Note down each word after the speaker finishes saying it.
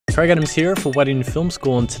Zarkhan's here for Wedding Film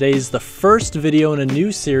School, and today's the first video in a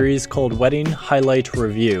new series called Wedding Highlight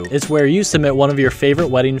Review. It's where you submit one of your favorite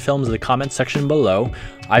wedding films in the comment section below.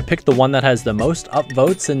 I pick the one that has the most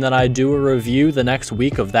upvotes, and then I do a review the next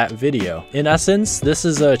week of that video. In essence, this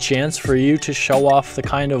is a chance for you to show off the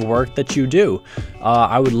kind of work that you do.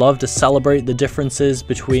 I would love to celebrate the differences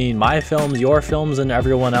between my films, your films, and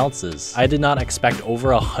everyone else's. I did not expect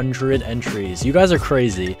over 100 entries. You guys are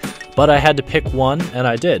crazy, but I had to pick one, and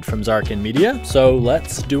I did, from Zarkhan Media, so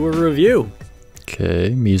let's do a review.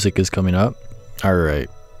 Okay, music is coming up. All right.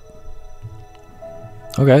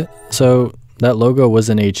 Okay, so that logo was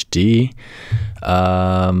in HD.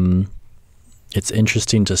 It's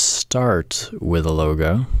interesting to start with a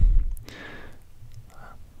logo.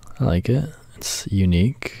 I like it. It's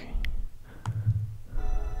unique.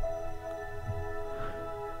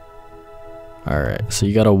 Alright, so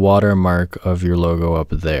you got a watermark of your logo up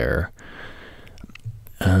there.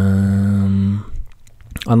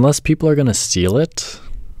 Unless people are gonna steal it,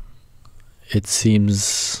 it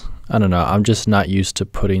seems, I don't know, I'm just not used to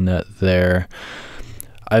putting that there.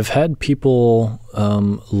 I've had people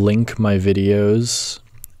link my videos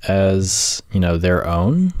as, you know, their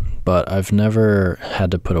own, but I've never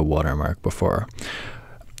had to put a watermark before.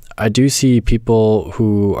 I do see people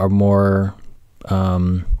who are more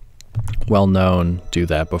well-known do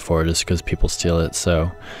that before, just because people steal it. So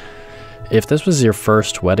if this was your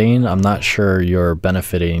first wedding, I'm not sure you're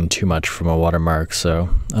benefiting too much from a watermark, so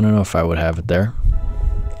I don't know if I would have it there.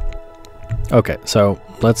 Okay, so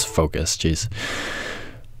let's focus. Jeez.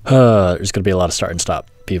 There's gonna be a lot of start and stop,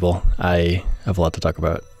 people. I have a lot to talk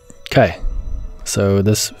about. Okay, so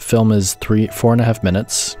this film is 4.5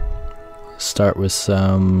 minutes. Start with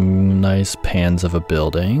some nice pans of a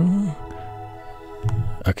building.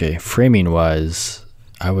 Okay, framing wise,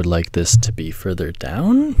 I would like this to be further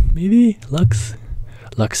down, maybe? Lux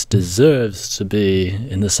deserves to be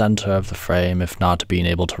in the center of the frame, if not being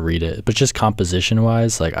able to read it. But just composition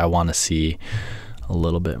wise, like, I want to see a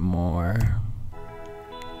little bit more.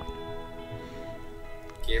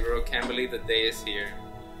 Gabriel, can't believe the day is here.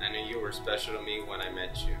 I knew you were special to me when I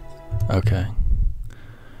met you. Okay.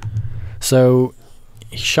 So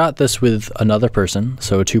he shot this with another person,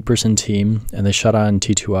 so a 2-person team, and they shot on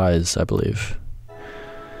T2Is, I believe.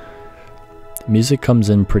 Music comes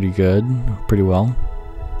in pretty good, pretty well.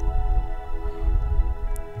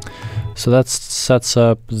 So that sets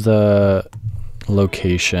up the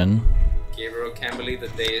location. Gabriel, can't believe the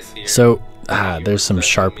day is here. So, there's some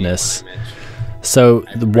sharpness. So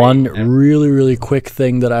the one really quick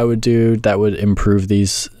thing that I would do that would improve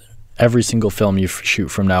these, every single film you shoot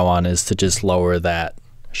from now on, is to just lower that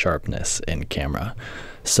sharpness in camera.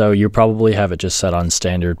 So you probably have it just set on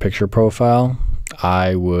standard picture profile.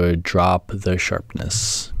 I would drop the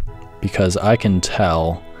sharpness because I can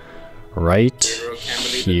tell right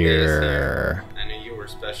here I knew you were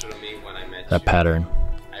special to me when I met that pattern.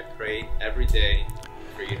 I pray every day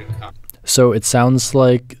for you to come. So it sounds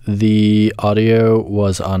like the audio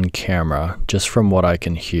was on camera, just from what I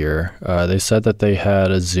can hear. They said that they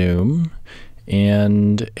had a zoom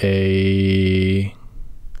and a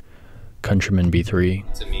Countryman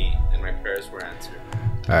B3. To me, and my prayers were answered.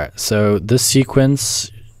 Alright, so this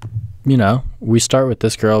sequence, you know, we start with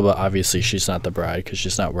this girl, but obviously she's not the bride because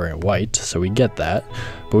she's not wearing white, so we get that.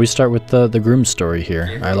 But we start with the groom story here.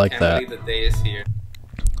 Gabriel, I like that. The day is here.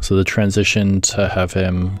 So the transition to have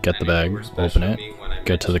him get the bag, open it,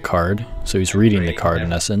 get to the card. So he's reading the card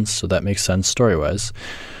in essence, so that makes sense story-wise.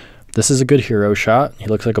 This is a good hero shot. He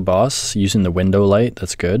looks like a boss using the window light.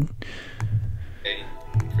 That's good.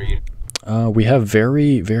 We have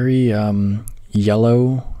very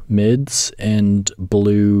yellow mids and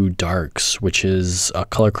blue darks, which is a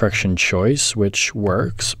color correction choice, which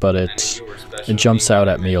works, but it jumps out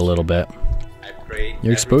at me a little bit.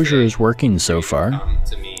 Your exposure is working so far.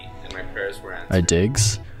 I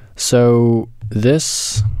digs. So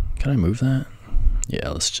this, can I move that? Yeah,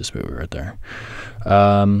 let's just move it right there.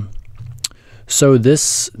 So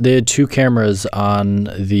this, they had 2 cameras on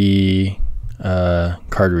the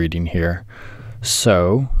card reading here.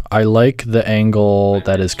 So I like the angle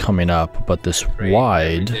that is coming up, but this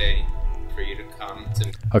wide.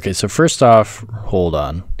 Okay, so first off, hold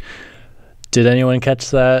on. Did anyone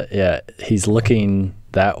catch that? Yeah, he's looking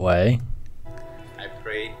that way. I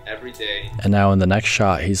pray every day. And now in the next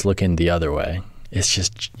shot, he's looking the other way.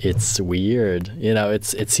 it's weird. You know,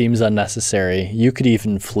 it seems unnecessary. You could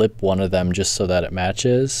even flip one of them just so that it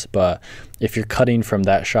matches, but if you're cutting from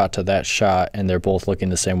that shot to that shot and they're both looking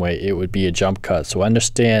the same way, it would be a jump cut. So I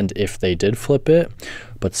understand if they did flip it,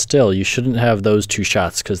 but still, you shouldn't have those two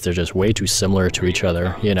shots because they're just way too similar to each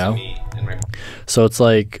other, you know? So it's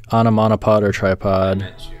like on a monopod or tripod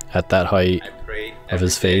at that height of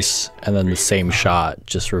his face, and then the same shot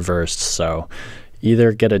just reversed. So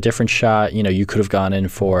either get a different shot, you know, you could have gone in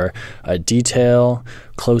for a detail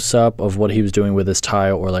close-up of what he was doing with his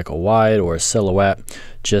tie, or like a wide or a silhouette,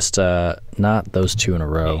 just not those two in a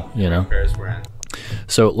row, you know.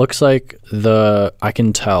 So it looks like I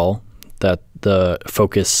can tell that the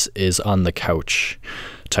focus is on the couch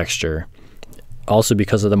texture, also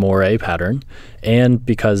because of the moire pattern and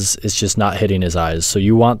because it's just not hitting his eyes. So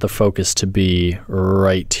you want the focus to be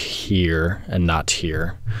right here and not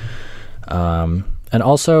here. And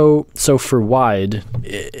also, so for wide,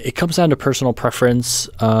 it comes down to personal preference.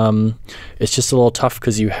 It's just a little tough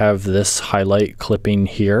because you have this highlight clipping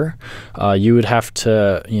here. You would have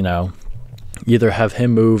to, you know, either have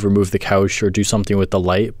him move or move the couch or do something with the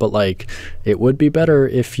light, but like it would be better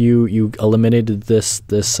if you eliminated this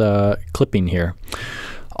clipping here.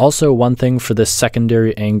 Also, one thing for this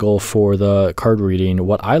secondary angle for the card reading,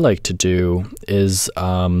 what I like to do is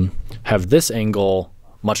have this angle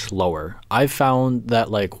much lower. I've found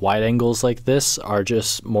that like wide angles like this are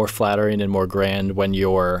just more flattering and more grand when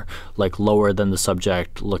you're like lower than the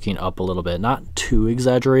subject, looking up a little bit. Not too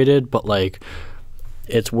exaggerated, but like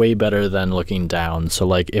it's way better than looking down. So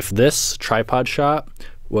like if this tripod shot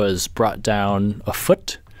was brought down a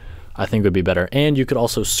foot, I think it would be better. And you could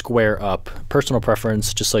also square up, personal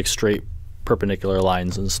preference, just like straight perpendicular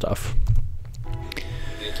lines and stuff.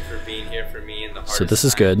 Here for me in the so this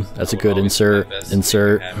is good. That's a good insert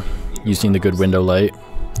using the good window light.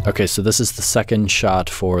 Okay, so this is the second shot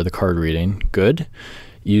for the card reading. Good.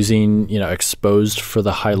 Using, you know, exposed for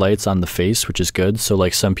the highlights on the face, which is good. So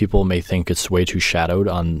like some people may think it's way too shadowed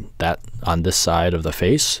on this side of the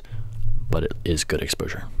face, but it is good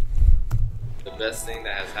exposure. The best thing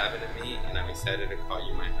that has happened to me, and I'm excited to call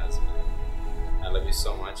you my husband. I love you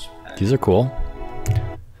so much. These are cool.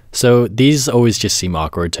 So these always just seem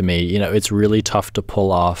awkward to me. You know, it's really tough to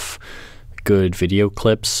pull off good video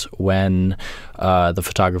clips when the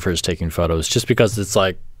photographer is taking photos, just because it's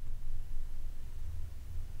like,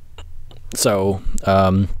 so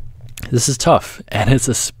this is tough, and it's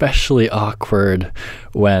especially awkward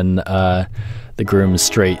when the groom is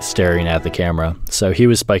straight staring at the camera. So he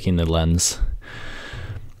was spiking the lens.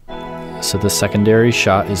 So the secondary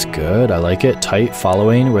shot is good. I like it. Tight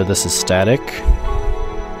following where this is static.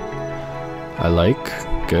 I like.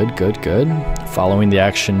 Good, good, good. Following the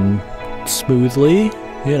action smoothly,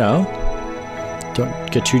 you know.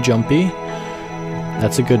 Don't get too jumpy.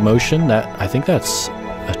 That's a good motion. I think that's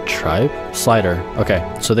a slider. Okay,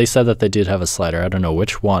 so they said that they did have a slider. I don't know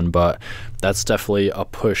which one, but that's definitely a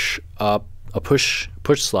push up, a push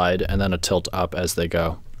slide, and then a tilt up as they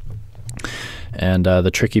go. And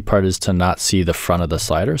the tricky part is to not see the front of the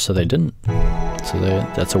slider, so they didn't. So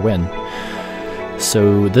that's a win.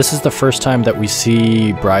 So this is the first time that we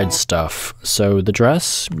see bride stuff. So the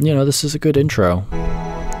dress, you know, this is a good intro.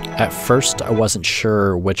 At first, I wasn't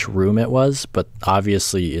sure which room it was, but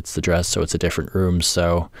obviously it's the dress, so it's a different room.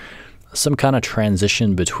 So some kind of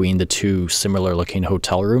transition between the two similar looking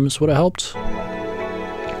hotel rooms would have helped.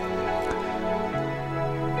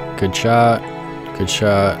 Good shot, good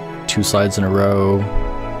shot. 2 slides in a row,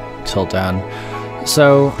 tilt down.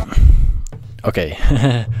 So, okay,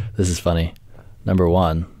 this is funny. Number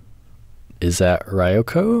 1, is that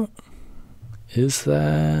Ryoko? Is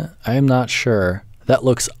that? I am not sure. That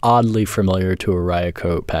looks oddly familiar to a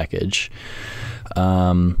Ryoko package.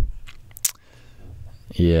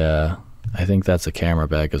 Yeah, I think that's a camera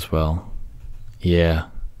bag as well. Yeah,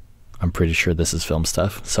 I'm pretty sure this is film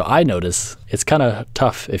stuff. So I notice it's kind of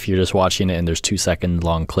tough if you're just watching it and there's 2-second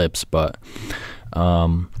long clips, but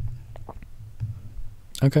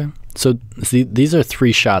okay. So see, these are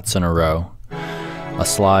 3 shots in a row. A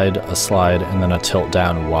slide, and then a tilt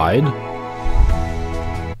down wide.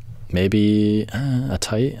 Maybe a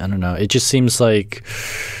tight, I don't know. It just seems like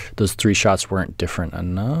those 3 shots weren't different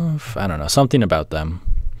enough. I don't know, something about them.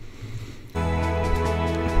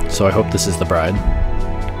 So I hope this is the bride.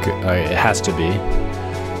 It has to be.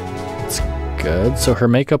 It's good. So her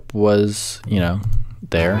makeup was, you know,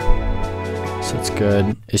 there. So it's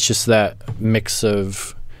good. It's just that mix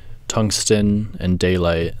of tungsten and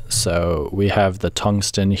daylight. So we have the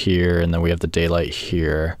tungsten here, and then we have the daylight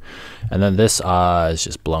here, and then this is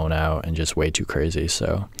just blown out and just way too crazy.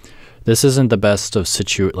 So This isn't the best of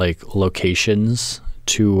locations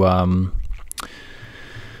to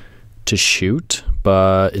shoot,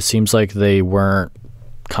 but it seems like they weren't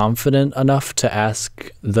confident enough to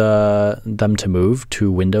ask them to move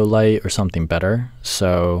to window light or something better.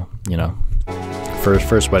 So, you know, for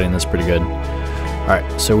first wedding, that's pretty good. All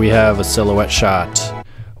right, so we have a silhouette shot.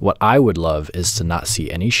 What I would love is to not see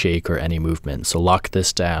any shake or any movement. So lock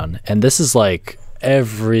this down. And this is like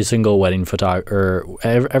every single wedding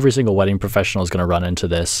every single wedding professional is going to run into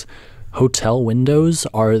this. Hotel windows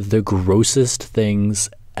are the grossest things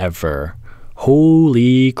ever.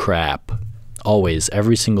 Holy crap. Always,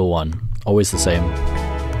 every single one, always the same.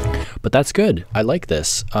 But that's good. I like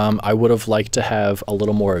this. I would have liked to have a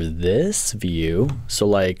little more of this view. So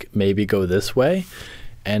like maybe go this way.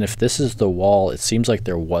 And if this is the wall, it seems like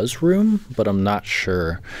there was room, but I'm not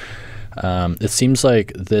sure. It seems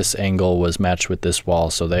like this angle was matched with this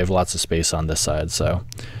wall, so they have lots of space on this side. So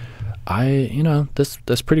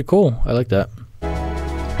that's pretty cool. I like that.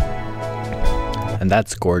 And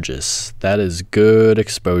that's gorgeous. That is good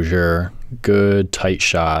exposure, good tight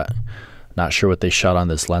shot. Not sure what they shot on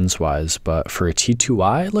this lens-wise, but for a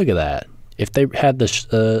T2i, look at that. If they had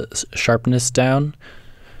the sharpness down,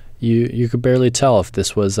 you could barely tell if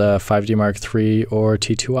this was a 5D Mark III or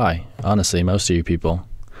T2i. Honestly, most of you people.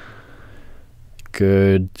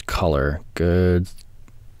 Good color, good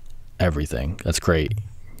everything. That's great.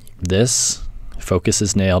 This focus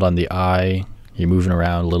is nailed on the eye. You're moving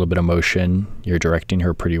around, a little bit of motion. You're directing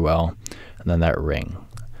her pretty well. And then that ring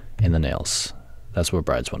in the nails. That's what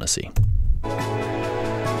brides want to see.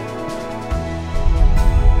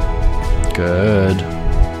 Good.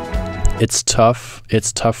 It's tough.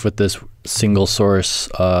 It's tough with this single source.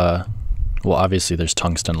 Well, obviously there's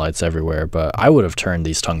tungsten lights everywhere, but I would have turned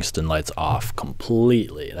these tungsten lights off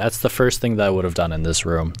completely. That's the first thing that I would have done in this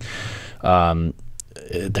room.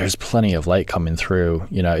 There's plenty of light coming through.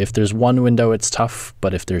 You know, if there's one window, it's tough,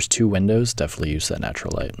 but if there's two windows, definitely use that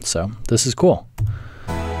natural light. So this is cool.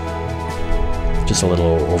 Just a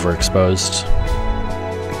little overexposed.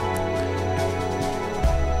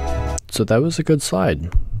 So that was a good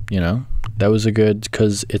slide, you know, that was a good,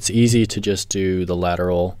 because it's easy to just do the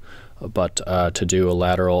lateral, but to do a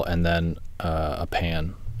lateral and then a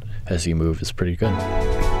pan as you move is pretty good.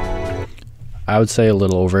 I would say a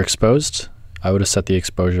little overexposed. I would have set the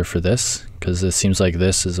exposure for this because it seems like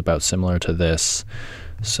this is about similar to this.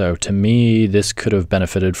 So to me, this could have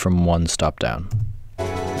benefited from one stop down.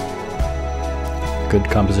 Good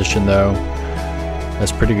composition though.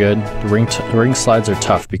 That's pretty good. The ring slides are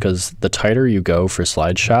tough because the tighter you go for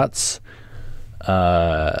slide shots,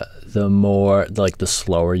 the more, like the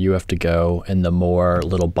slower you have to go and the more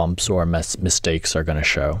little bumps or mistakes are going to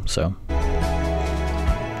show. So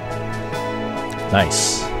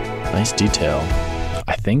nice. Nice detail.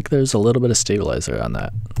 I think there's a little bit of stabilizer on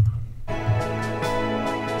that.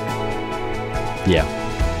 Yeah.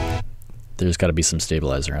 There's got to be some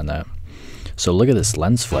stabilizer on that. So look at this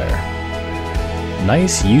lens flare.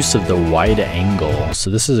 Nice use of the wide angle. So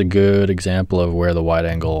this is a good example of where the wide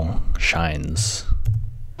angle shines.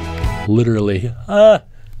 Literally.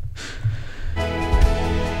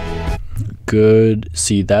 Good.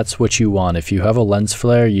 See, that's what you want. If you have a lens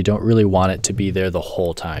flare, you don't really want it to be there the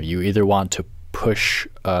whole time. You either want to push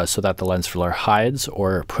so that the lens flare hides,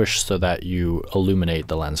 or push so that you illuminate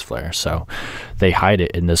the lens flare. So they hide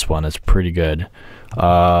it in this one. It's pretty good.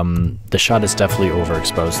 The shot is definitely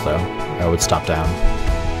overexposed though. I would stop down.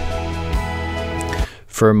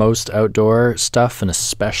 For most outdoor stuff, and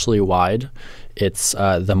especially wide, it's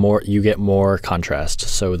the more you get more contrast.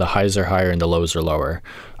 So the highs are higher and the lows are lower.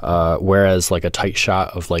 Whereas like a tight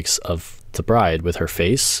shot of the bride with her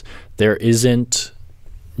face, there isn't,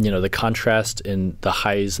 you know, the contrast in the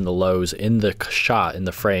highs and the lows in the shot, in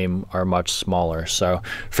the frame, are much smaller. So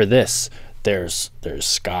for this, there's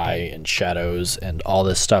sky and shadows and all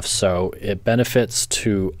this stuff, so it benefits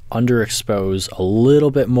to underexpose a little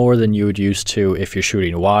bit more than you would used to if you're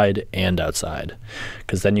shooting wide and outside,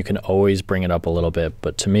 because then you can always bring it up a little bit.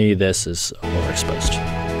 But to me, this is overexposed.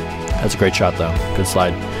 That's a great shot though. Good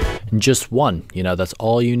slide. And just one, you know, that's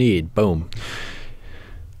all you need. Boom.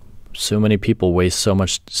 So many people waste so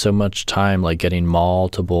much time like getting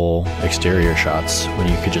multiple exterior shots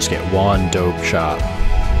when you could just get one dope shot.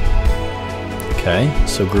 Okay,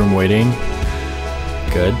 so groom waiting,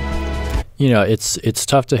 good. You know, it's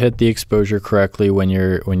tough to hit the exposure correctly when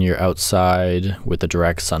you're outside with the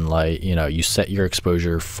direct sunlight. You know, you set your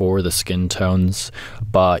exposure for the skin tones,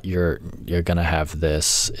 but you're gonna have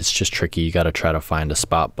this. It's just tricky. You got to try to find a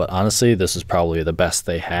spot. But honestly, this is probably the best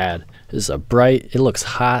they had. This is a bright. It looks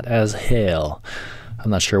hot as hell. I'm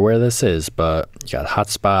not sure where this is, but you got hot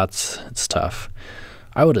spots. It's tough.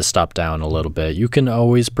 I would have stopped down a little bit. You can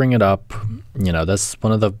always bring it up. You know, that's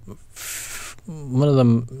one of the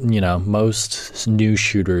you know, most new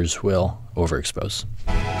shooters will overexpose.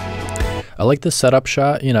 I like the setup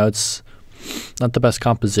shot. You know, it's not the best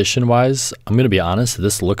composition wise. I'm gonna be honest,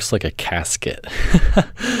 this looks like a casket.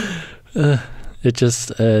 It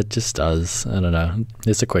just does. I don't know.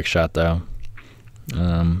 It's a quick shot though.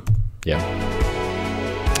 Yeah.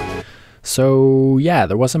 So yeah,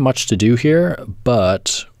 there wasn't much to do here,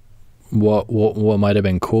 but what might have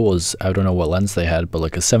been cool is, I don't know what lens they had, but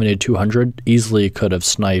like a 70-200 easily could have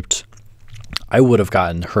sniped. I would have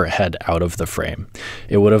gotten her head out of the frame.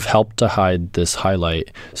 It would have helped to hide this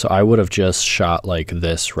highlight. So I would have just shot like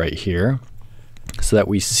this right here, so that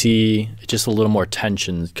we see just a little more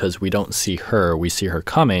tension, because we don't see her. We see her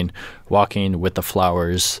coming, walking with the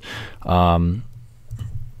flowers. It would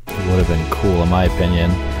have been cool in my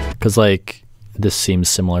opinion, because like this seems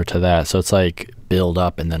similar to that. So it's like build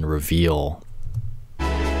up and then reveal.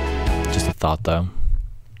 Just a thought though.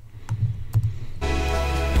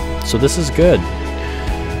 So this is good.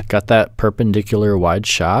 Got that perpendicular wide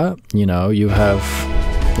shot. You know, you have,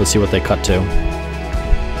 let's see what they cut to.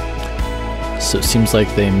 So it seems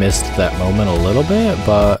like they missed that moment a little bit,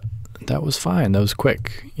 but that was fine. That was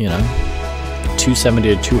quick, you know.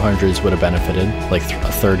 270-200s would have benefited, like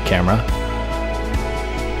a third camera.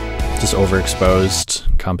 Just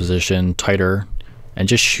overexposed, composition, tighter, and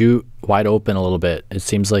just shoot wide open a little bit. It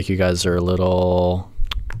seems like you guys are a little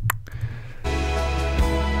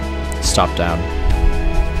stop down.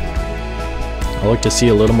 I like to see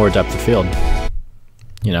a little more depth of field,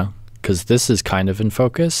 you know, because this is kind of in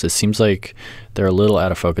focus. It seems like they're a little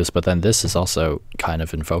out of focus, but then this is also kind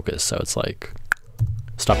of in focus. So it's like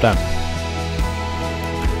stop down.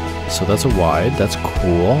 So that's a wide. That's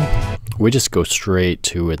cool. We just go straight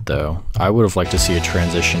to it though. I would have liked to see a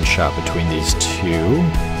transition shot between these two.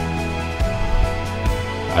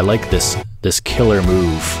 I like this killer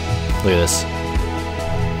move. Look at this.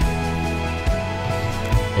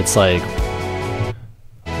 It's like,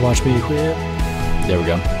 watch me whip. There we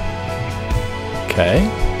go. Okay.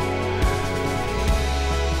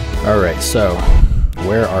 All right, so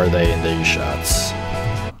where are they in these shots?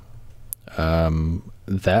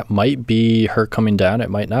 That might be her coming down. It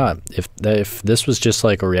might not. If this was just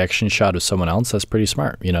like a reaction shot of someone else, that's pretty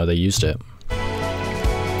smart. You know, they used it. Her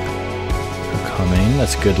coming.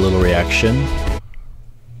 That's a good little reaction.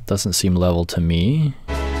 Doesn't seem level to me.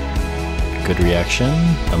 Good reaction.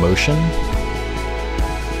 Emotion.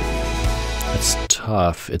 It's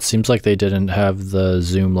tough. It seems like they didn't have the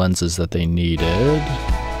zoom lenses that they needed.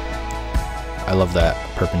 I love that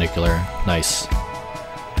perpendicular. Nice.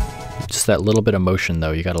 Just that little bit of motion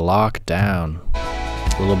though. You gotta lock down.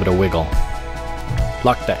 A little bit of wiggle.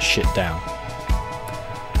 Lock that shit down.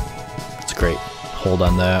 It's great. Hold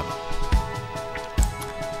on that.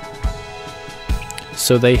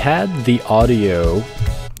 So they had the audio.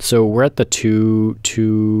 So we're at the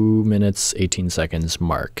 2 minutes 18 seconds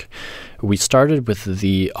mark. We started with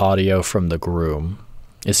the audio from the groom.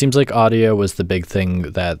 It seems like audio was the big thing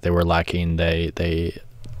that they were lacking. They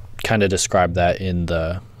kind of described that in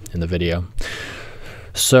the video.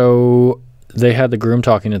 So they had the groom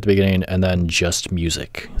talking at the beginning and then just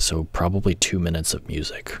music. So probably 2 minutes of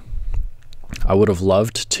music. I would have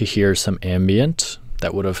loved to hear some ambient.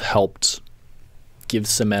 That would have helped give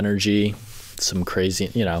some energy, some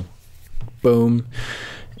crazy, you know, boom,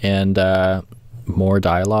 and more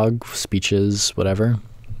dialogue, speeches, whatever.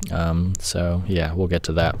 So yeah, we'll get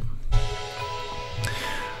to that.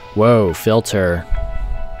 Whoa, filter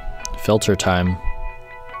time.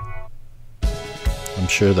 I'm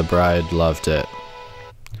sure the bride loved it.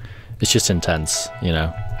 It's just intense, you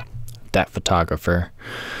know, that photographer.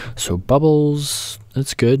 So bubbles,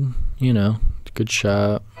 that's good, you know, good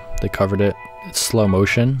shot. They covered it. It's slow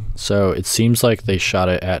motion, so it seems like they shot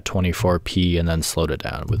it at 24p and then slowed it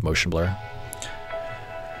down with motion blur.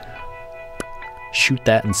 Shoot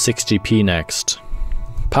that in 60p next.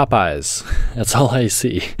 Popeyes, that's all I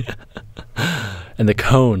see. And the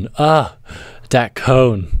cone, that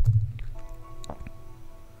cone.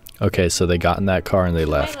 Okay, so they got in that car and they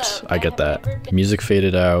left. I get that. Music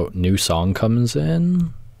faded out, new song comes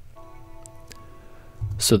in.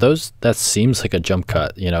 So that seems like a jump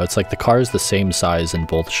cut, you know, it's like the car is the same size in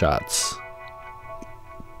both shots.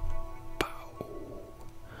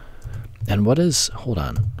 And what is, hold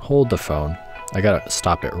on, hold the phone. I gotta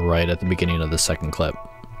stop it right at the beginning of the second clip.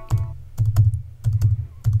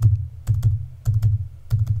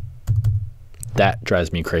 That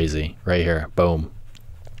drives me crazy, right here, boom.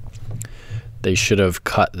 they should have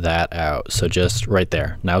cut that out. So just right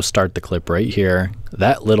there. Now start the clip right here.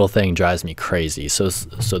 That little thing drives me crazy. So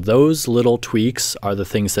those little tweaks are the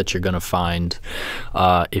things that you're going to find.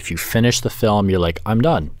 If you finish the film, you're like, I'm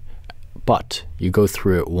done. But you go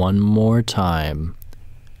through it one more time,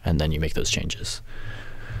 and then you make those changes.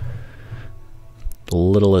 The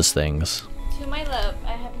littlest things. To my love,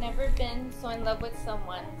 I have never been so in love with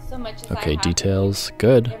someone so much as I Okay, have details. with you.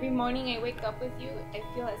 Good. Every morning I wake up with you, I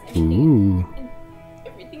feel as Ooh.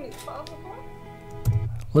 everything is possible.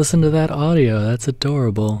 Listen to that audio. That's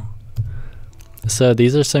adorable. So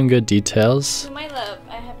these are some good details. To my love,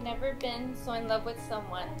 I have never been so in love with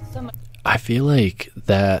someone so much. I feel like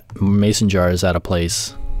that mason jar is out of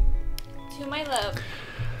place. To my love.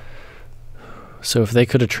 So if they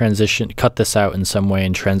could have cut this out in some way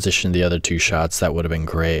and transitioned the other two shots, that would have been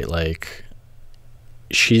great. Like,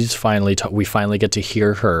 she's finally, we finally get to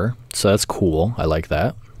hear her, so that's cool. I like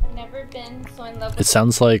that. I've never been so in love with It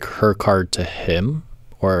sounds like her card to him,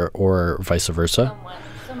 or vice versa. someone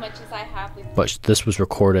so much as I have with you. But this was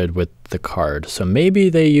recorded with the card, so maybe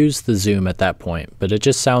they used the zoom at that point. But it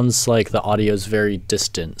just sounds like the audio is very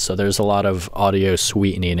distant, so there's a lot of audio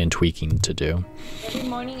sweetening and tweaking to do. Every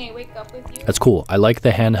morning I wake up with you. That's cool. I like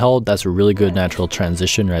the handheld. That's a really good natural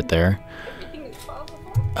transition right there. Everything is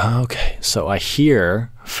possible. Okay, so I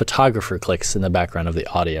hear photographer clicks in the background of the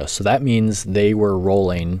audio. So that means they were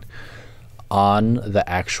rolling on the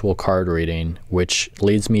actual card reading, which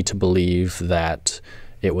leads me to believe that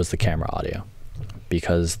it was the camera audio,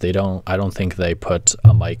 because I don't think they put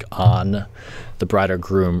a mic on the bride or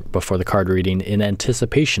groom before the card reading in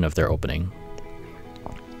anticipation of their opening.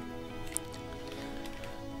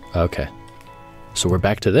 Okay, so we're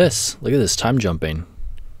back to this. Look at this time jumping.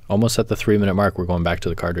 Almost at the 3-minute mark, we're going back to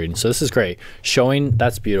the card reading. So this is great. Showing,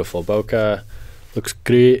 that's beautiful. Bokeh looks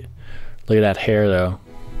great. Look at that hair though.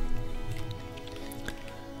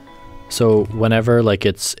 So whenever like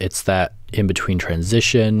it's that in-between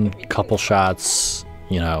transition, couple shots,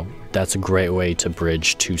 you know, that's a great way to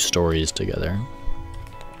bridge two stories together.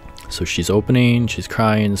 So she's opening, she's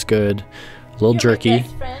crying, it's good. A little jerky.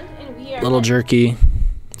 Little jerky.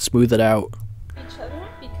 Smooth it out. Each other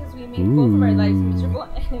because we made both of our lives miserable.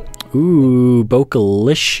 Ooh,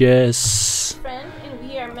 Bokalicious. Friend, and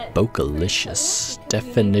we are meant Bokalicious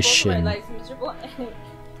definition.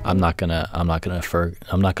 I'm not gonna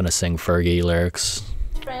sing Fergie lyrics.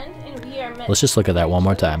 Friend, and we are meant Let's just look at that one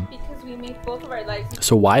more time. because we made both of our lives.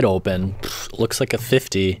 So wide open, looks like a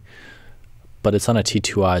 50, but it's on a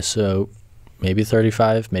T2i, so maybe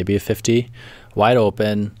 35, maybe a 50. Wide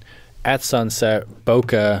open, at sunset,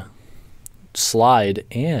 bokeh, slide,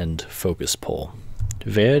 and focus pull.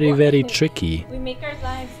 Very, very tricky. We make our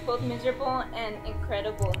lives both miserable and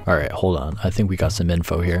incredible. All right, hold on. I think we got some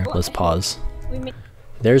info here. Let's pause. We make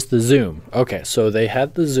There's the zoom. Okay, so they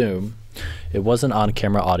had the zoom. It wasn't on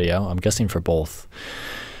camera audio. I'm guessing for both.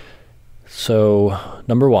 So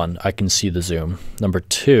number one, I can see the zoom. Number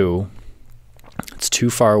two, it's too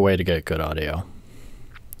far away to get good audio.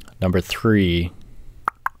 Number three,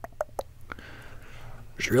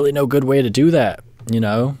 there's really no good way to do that. You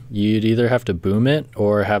know, you'd either have to boom it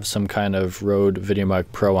or have some kind of Rode VideoMic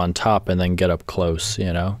Pro on top and then get up close,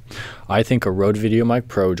 you know. I think a Rode VideoMic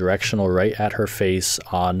Pro directional right at her face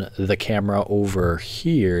on the camera over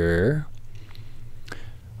here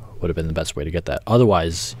would have been the best way to get that.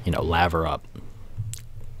 Otherwise, you know, lav her up.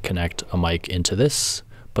 Connect a mic into this,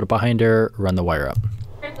 put it behind her, run the wire up.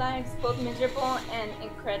 our lives both miserable and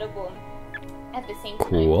incredible at the same time.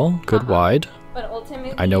 Cool, good wide. But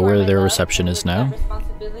ultimately, I know you are where my their love, reception and is with now. that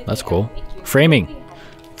responsibility, That's I cool. will make you Framing. completely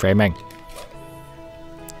happy. Framing.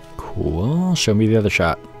 Cool. Show me the other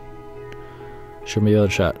shot. Show me the other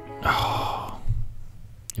shot. Oh.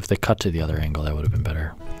 If they cut to the other angle, that would have been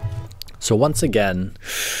better. So once again,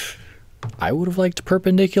 I would have liked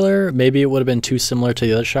perpendicular. Maybe it would have been too similar to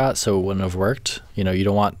the other shot, so it wouldn't have worked. You know, you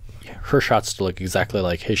don't want her shots to look exactly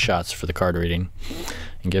like his shots for the card reading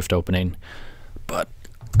and gift opening. But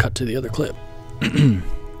cut to the other clip.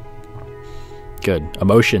 Good.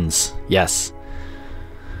 Emotions. Yes.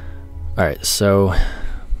 All right, so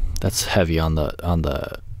that's heavy on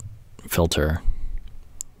the filter.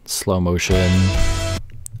 Slow motion.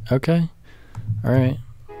 Okay. All right.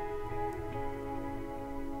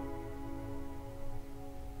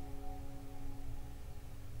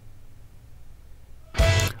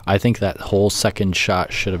 I think that whole second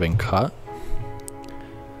shot should have been cut.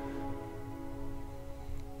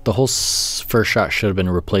 The whole first shot should have been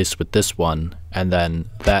replaced with this one, and then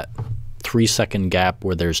that 3-second gap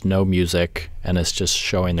where there's no music and it's just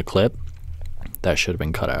showing the clip, That should have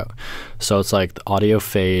been cut out. So it's like the audio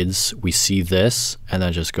fades, we see this, and then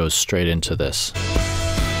it just goes straight into this.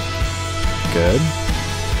 Good.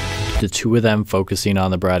 The two of them focusing on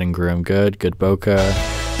the bride and groom. Good bokeh.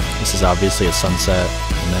 This is obviously a sunset.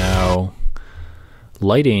 Now,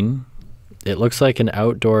 lighting, it looks like an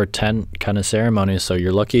outdoor tent kind of ceremony, so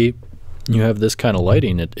you're lucky you have this kind of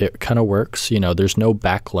lighting. It kind of works. You know, there's no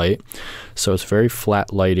backlight, so it's very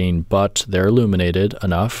flat lighting, but they're illuminated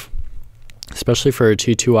enough, especially for a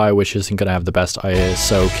T2i, which isn't going to have the best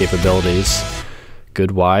ISO capabilities.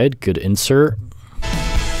 Good wide, good insert.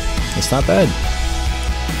 It's not bad.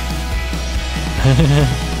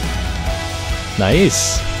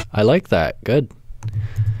 Nice. I like that. Good.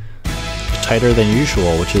 Tighter than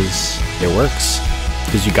usual, which is, it works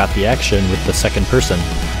because you got the action with the second person.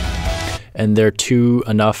 And they're two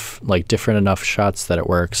enough, like different enough shots that it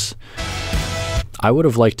works. I would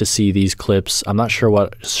have liked to see these clips. I'm not sure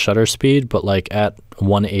what shutter speed, but like at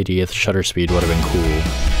 1/80th shutter speed would have been cool.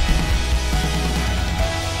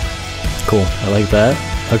 Cool, I like that.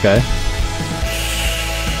 Okay.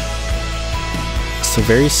 So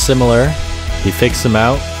very similar. He fakes them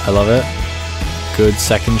out. I love it. Good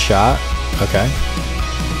second shot. Okay.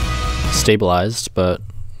 Stabilized, but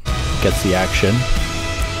gets the action.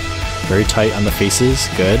 Very tight on the faces.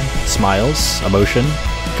 Good. Smiles. Emotion.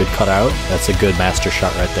 Good cutout. That's a good master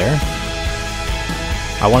shot right there.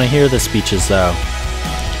 I want to hear the speeches though.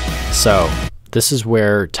 So this is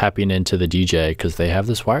where tapping into the DJ, because they have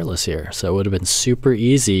this wireless here. So it would have been super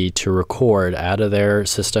easy to record out of their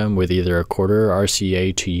system with either a quarter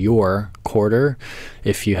RCA to your quarter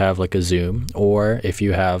if you have like a Zoom, or if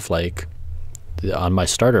you have like on my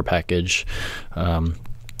starter package,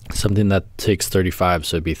 something that takes 35,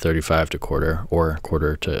 so it'd be 35 to quarter, or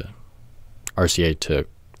quarter to RCA to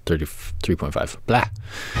 33.5. Blah.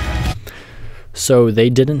 So they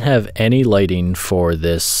didn't have any lighting for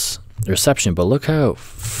this reception, but look how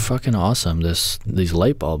fucking awesome these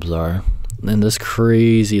light bulbs are, and this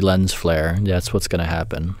crazy lens flare. That's what's gonna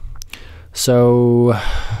happen. So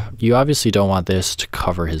you obviously don't want this to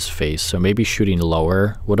cover his face, so maybe shooting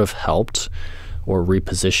lower would have helped, or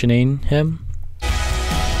repositioning him.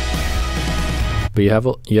 But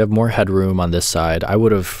you have more headroom on this side. I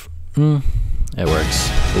would have it works.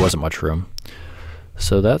 There wasn't much room.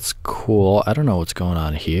 So that's cool. I don't know what's going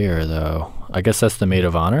on here though. I guess that's the maid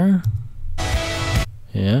of honor.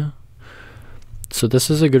 Yeah. So this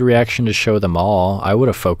is a good reaction to show them all. I would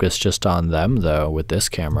have focused just on them though with this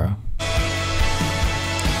camera.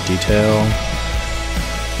 Detail.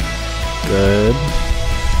 Good.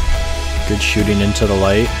 Good shooting into the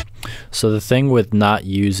light. So the thing with not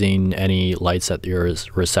using any lights at your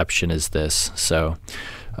reception is this. So,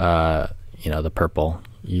 you know, the purple.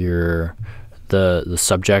 The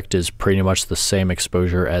subject is pretty much the same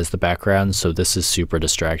exposure as the background, so this is super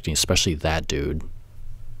distracting, especially that dude.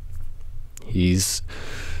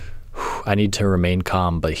 I need to remain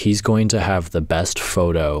calm, but he's going to have the best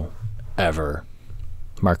photo ever.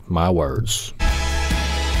 Mark my words.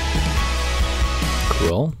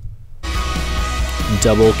 Cool.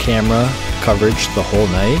 Double camera coverage the whole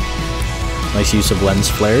night. Nice use of lens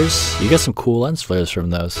flares. You get some cool lens flares from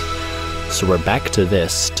those. So we're back to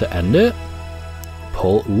this to end it.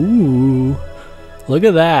 Pull. Ooh, look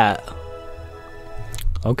at that.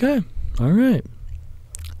 Okay, all right.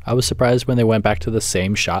 I was surprised when they went back to the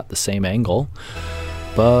same shot, the same angle,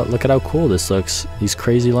 but look at how cool this looks. These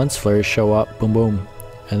crazy lens flares show up, boom, boom,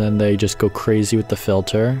 and then they just go crazy with the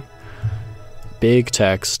filter. Big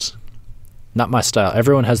text. Not my style.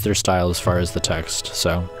 Everyone has their style as far as the text,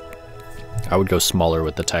 so I would go smaller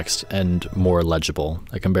with the text and more legible.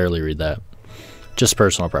 I can barely read that. Just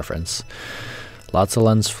personal preference. Lots of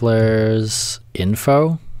lens flares.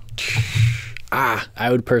 Info. I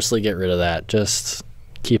would personally get rid of that. Just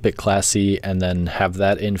keep it classy and then have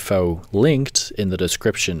that info linked in the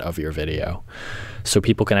description of your video so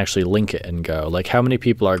people can actually link it and go. Like, how many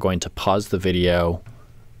people are going to pause the video,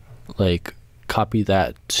 like copy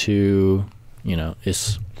that to, you know,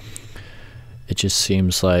 it just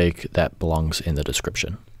seems like that belongs in the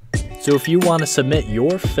description. So if you want to submit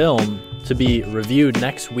your film to be reviewed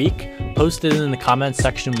next week, post it in the comments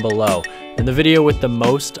section below. And the video with the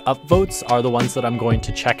most upvotes are the ones that I'm going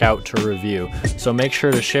to check out to review. So make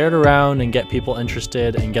sure to share it around and get people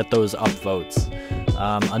interested and get those upvotes.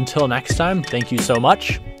 Until next time, thank you so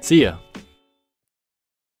much. See ya.